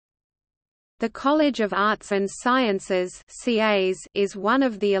The College of Arts and Sciences is one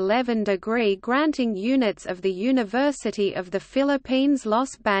of the 11 degree-granting units of the University of the Philippines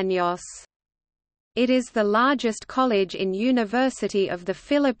Los Baños. It is the largest college in University of the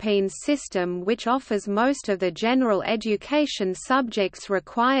Philippines system, which offers most of the general education subjects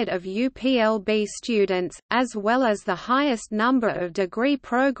required of UPLB students, as well as the highest number of degree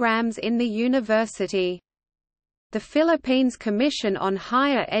programs in the university. The Philippines Commission on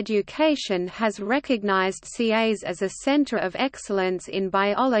Higher Education has recognized CAs as a center of excellence in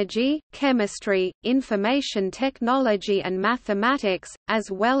biology, chemistry, information technology and mathematics,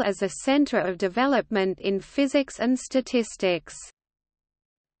 as well as a center of development in physics and statistics.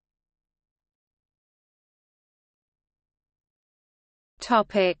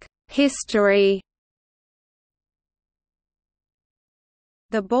 History.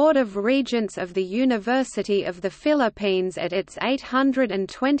 The Board of Regents of the University of the Philippines at its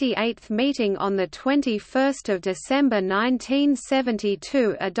 828th meeting on 21 December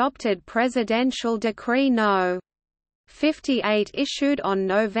 1972 adopted Presidential Decree No. 58 issued on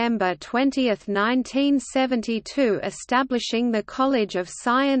November 20, 1972 establishing the College of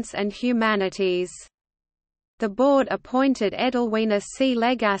Science and Humanities. The board appointed Edelwina C.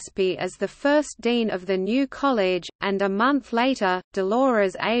 Legazpi as the first dean of the new college, and a month later,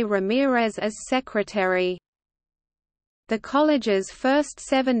 Dolores A. Ramirez as secretary. The college's first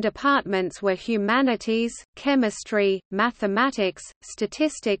 7 departments were humanities, chemistry, mathematics,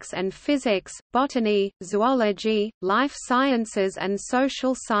 statistics and physics, botany, zoology, life sciences and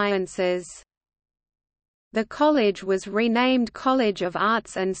social sciences. The college was renamed College of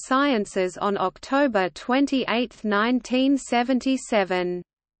Arts and Sciences on October 28, 1977.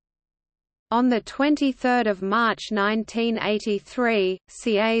 On 23 March 1983,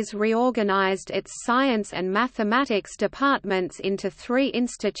 CAS reorganized its science and mathematics departments into 3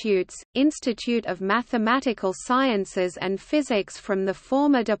 institutes, Institute of Mathematical Sciences and Physics from the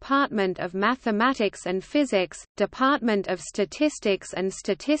former Department of Mathematics and Physics, Department of Statistics and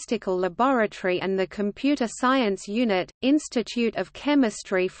Statistical Laboratory and the Computer Science Unit, Institute of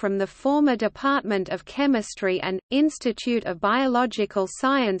Chemistry from the former Department of Chemistry and, Institute of Biological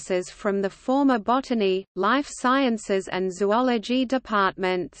Sciences from the former Botany, Life Sciences and Zoology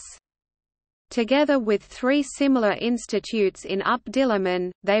departments. Together with 3 similar institutes in Diliman,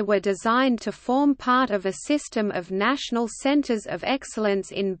 they were designed to form part of a system of national centers of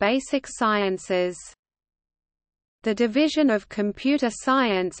excellence in basic sciences. The Division of Computer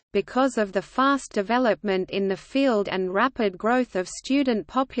Science, because of the fast development in the field and rapid growth of student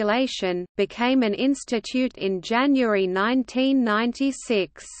population, became an institute in January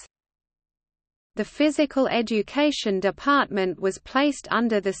 1996. The Physical Education Department was placed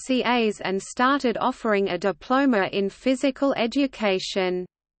under the CAs and started offering a diploma in physical education.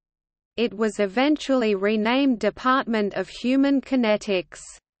 It was eventually renamed Department of Human Kinetics.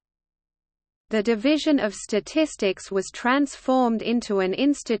 The Division of Statistics was transformed into an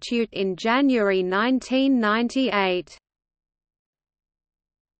institute in January 1998.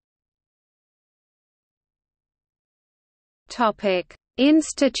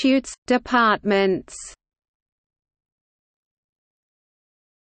 Institutes, departments.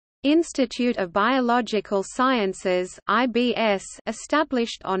 Institute of Biological Sciences (IBS),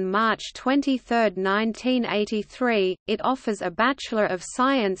 established on March 23, 1983, it offers a Bachelor of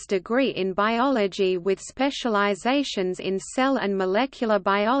Science degree in biology with specializations in cell and molecular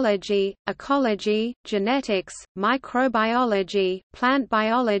biology, ecology, genetics, microbiology, plant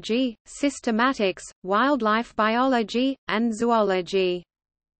biology, systematics, wildlife biology, and zoology.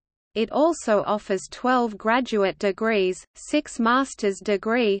 It also offers 12 graduate degrees, 6 master's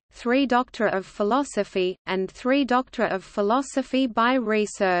degree, 3 Doctor of Philosophy, and 3 Doctor of Philosophy by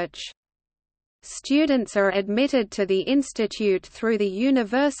Research. Students are admitted to the institute through the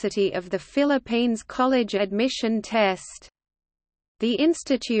University of the Philippines College Admission Test. The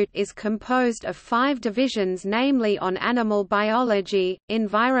institute is composed of 5 divisions, namely on animal biology,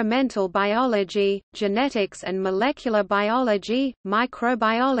 environmental biology, genetics and molecular biology,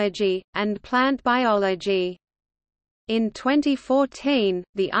 microbiology, and plant biology. In 2014,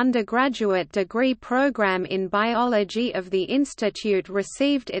 the undergraduate degree program in biology of the institute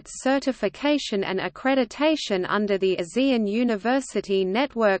received its certification and accreditation under the ASEAN University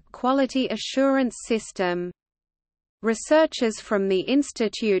Network Quality Assurance System. Researchers from the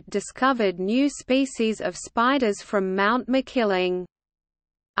institute discovered new species of spiders from Mount Makiling.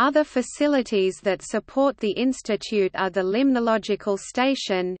 Other facilities that support the institute are the Limnological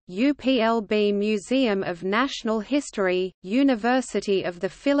Station, UPLB Museum of National History, University of the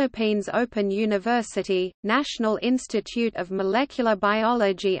Philippines Open University, National Institute of Molecular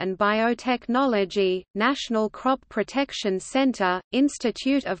Biology and Biotechnology, National Crop Protection Center,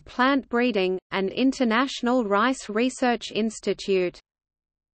 Institute of Plant Breeding, and International Rice Research Institute.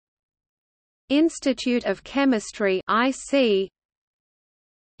 Institute of Chemistry (IC),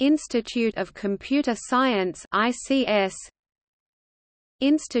 Institute of Computer Science (ICS),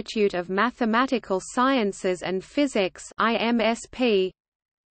 Institute of Mathematical Sciences and Physics (IMSP),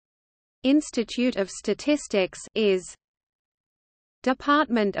 Institute of Statistics (IS),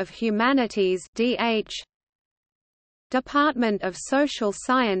 Department of Humanities (DH), Department of Social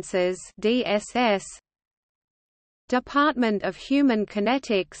Sciences (DSS), Department of Human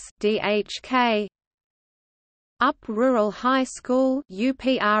Kinetics (DHK), Up Rural High School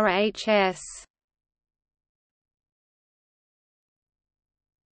UPRHS.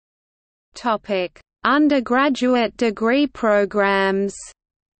 Topic: Undergraduate degree programs.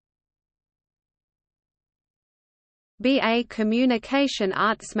 BA Communication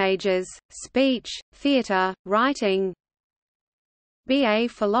Arts majors, Speech, Theatre, Writing. BA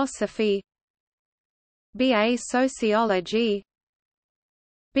Philosophy. BA Sociology.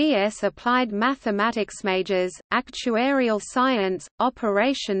 BS Applied Mathematics majors, Actuarial Science,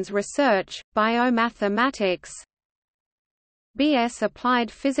 Operations Research, Biomathematics. BS Applied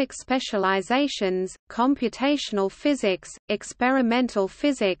Physics specializations, Computational Physics, Experimental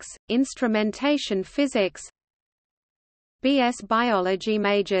Physics, Instrumentation Physics. BS Biology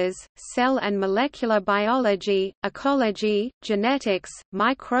majors, Cell and Molecular Biology, Ecology, Genetics,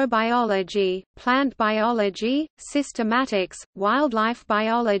 Microbiology, Plant Biology, Systematics, Wildlife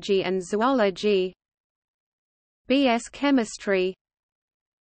Biology and Zoology. BS Chemistry.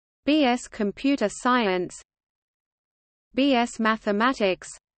 BS Computer Science. BS Mathematics.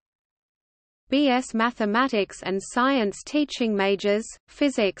 BS Mathematics and Science teaching majors,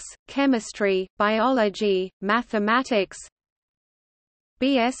 Physics, Chemistry, Biology, Mathematics.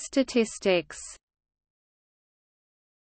 BS Statistics.